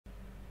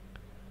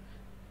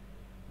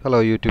Hello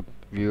YouTube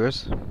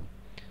viewers.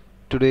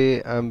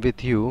 Today I'm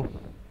with you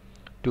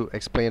to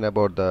explain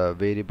about the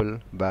variable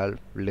valve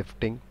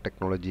lifting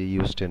technology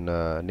used in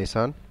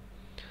Nissan.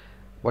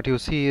 What you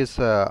see is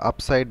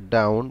upside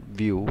down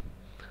view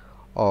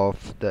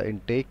of the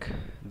intake.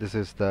 This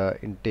is the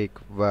intake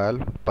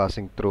valve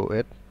passing through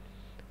it,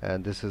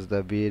 and this is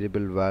the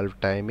variable valve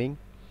timing.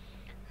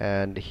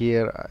 And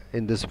here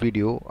in this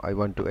video I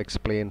want to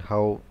explain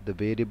how the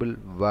variable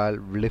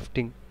valve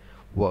lifting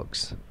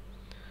works.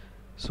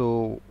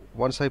 So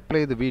once I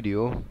play the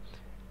video,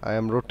 I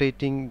am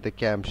rotating the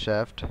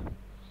camshaft,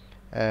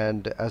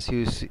 and as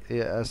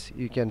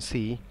you can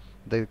see,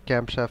 the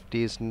camshaft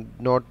is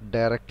not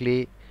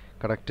directly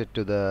connected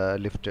to the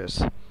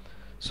lifters.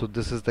 So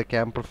this is the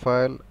cam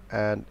profile,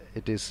 and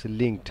it is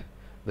linked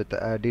with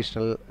the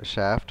additional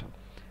shaft,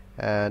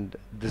 and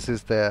this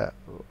is the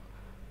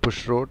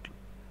push rod.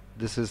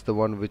 This is the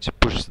one which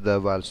pushes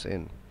the valves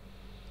in,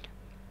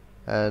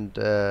 and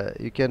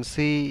you can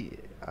see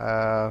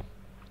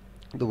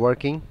the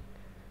working.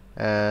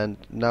 And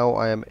now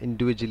I am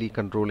individually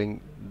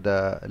controlling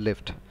the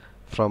lift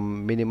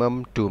from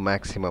minimum to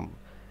maximum,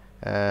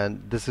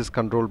 and this is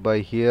controlled by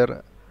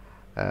here.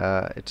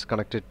 It's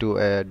connected to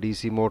a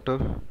DC motor,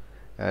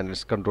 and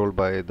it's controlled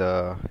by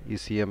the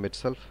ECM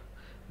itself,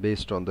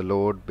 based on the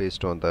load,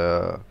 based on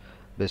the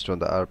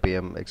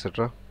RPM,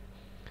 etc.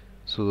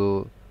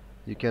 So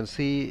you can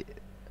see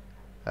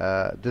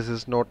this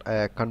is not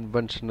a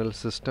conventional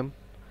system.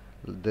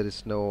 There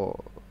is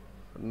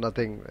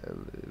nothing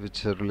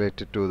which are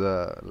related to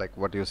the like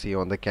what you see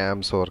on the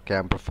cams or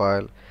cam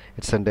profile.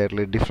 It's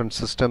entirely different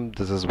system.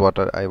 This is what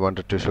I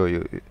wanted to show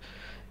you.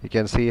 You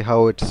can see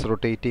how it's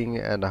rotating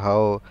and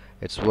how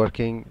it's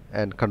working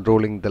and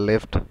controlling the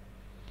lift,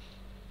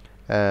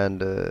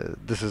 and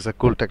this is a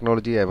cool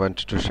technology I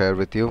wanted to share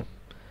with you.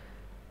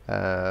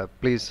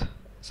 Please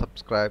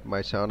subscribe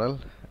my channel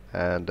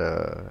and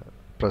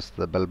press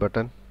the bell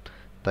button.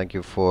 Thank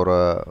you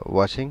for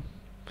watching,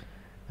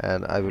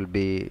 and I will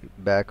be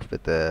back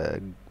with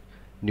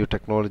new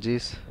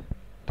technologies.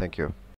 Thank you.